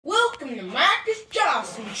welcome to Marcus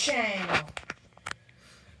Johnson channel.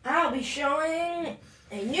 I'll be showing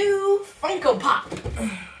a new Funko Pop.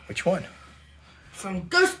 Which one? From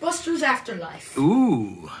Ghostbusters-Afterlife.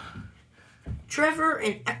 Ooh. Trevor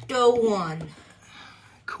and Ecto1.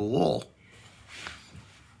 Cool.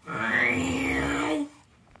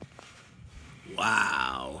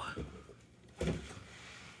 Wow.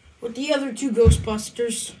 With the other two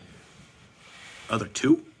Ghostbusters. Other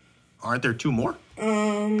two? Aren't there two more?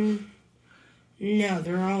 No,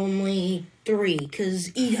 there are only three,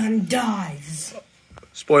 because Egon dies.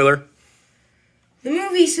 Spoiler. The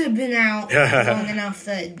movies have been out long enough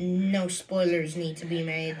that no spoilers need to be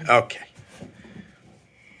made. Okay.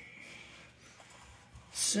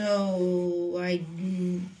 So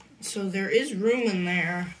there is room in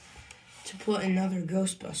there to put another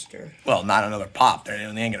Ghostbuster. Well, not another pop. They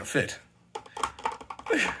ain't gonna fit.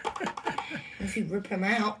 If you rip him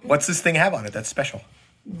out. What's this thing have on it that's special?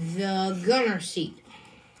 The gunner seat.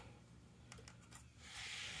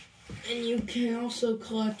 And you can also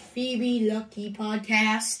collect Phoebe Lucky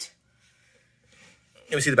Podcast,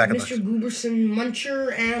 Let me see the back of Mr. this. Gooberson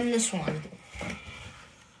Muncher, and this one.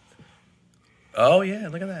 Oh, yeah,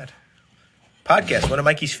 look at that. Podcast, one of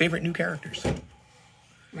Mikey's favorite new characters.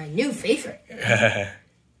 My new favorite.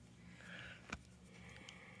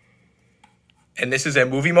 And this is a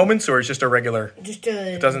movie moments, or it's just a regular? It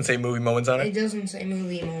It doesn't say movie moments on It it? doesn't say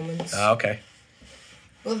movie moments. Oh, okay.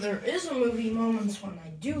 Well, there is a movie moments one I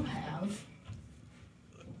do have.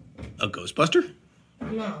 A Ghostbuster?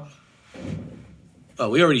 No. Oh,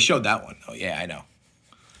 we already showed that one. Oh, yeah, I know.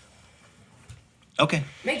 Okay.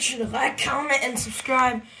 Make sure to like, comment, and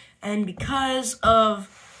subscribe. And because of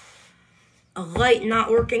a light not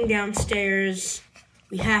working downstairs,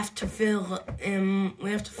 we have to film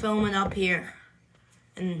it up here.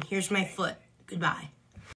 And here's my foot. Goodbye.